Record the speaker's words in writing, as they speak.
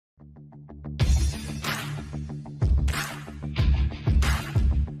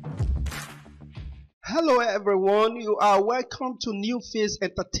Hello everyone, you are welcome to New Phase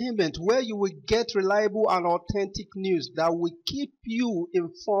Entertainment where you will get reliable and authentic news that will keep you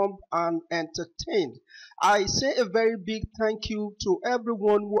informed and entertained. I say a very big thank you to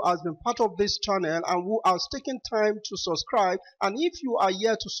everyone who has been part of this channel and who has taken time to subscribe, and if you are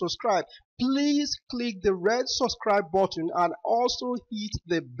yet to subscribe, please click the red subscribe button and also hit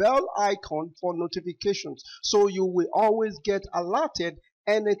the bell icon for notifications so you will always get alerted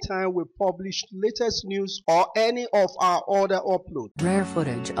anytime we publish latest news or any of our other uploads. Rare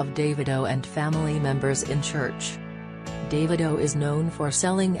footage of Davido and family members in church. Davido is known for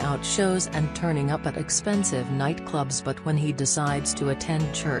selling out shows and turning up at expensive nightclubs, but when he decides to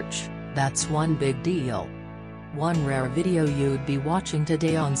attend church, that's one big deal. One rare video you'd be watching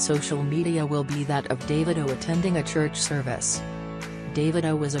today on social media will be that of Davido attending a church service.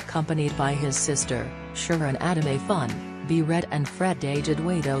 Davido was accompanied by his sister, Sharon Adame Fun, Be Red and Fred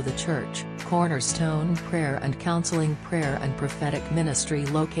Davido. The church, Cornerstone Prayer and Counseling Prayer and Prophetic Ministry,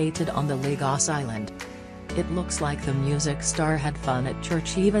 located on the Lagos Island. It looks like the music star had fun at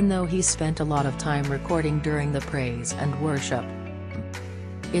church even though he spent a lot of time recording during the praise and worship.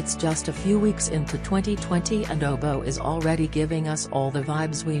 It's just a few weeks into 2020 and Obo is already giving us all the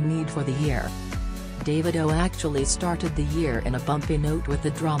vibes we need for the year. Davido actually started the year in a bumpy note with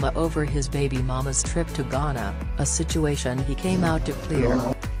the drama over his baby mama's trip to Ghana, a situation he came out to clear.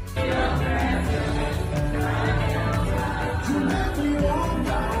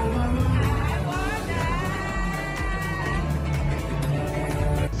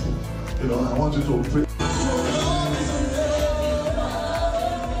 I want you to pray.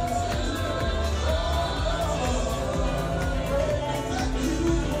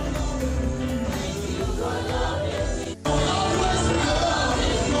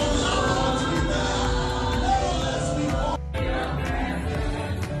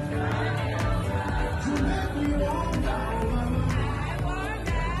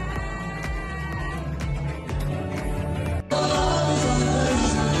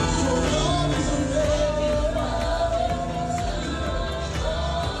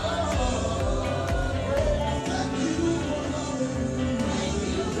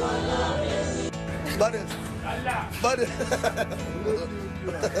 But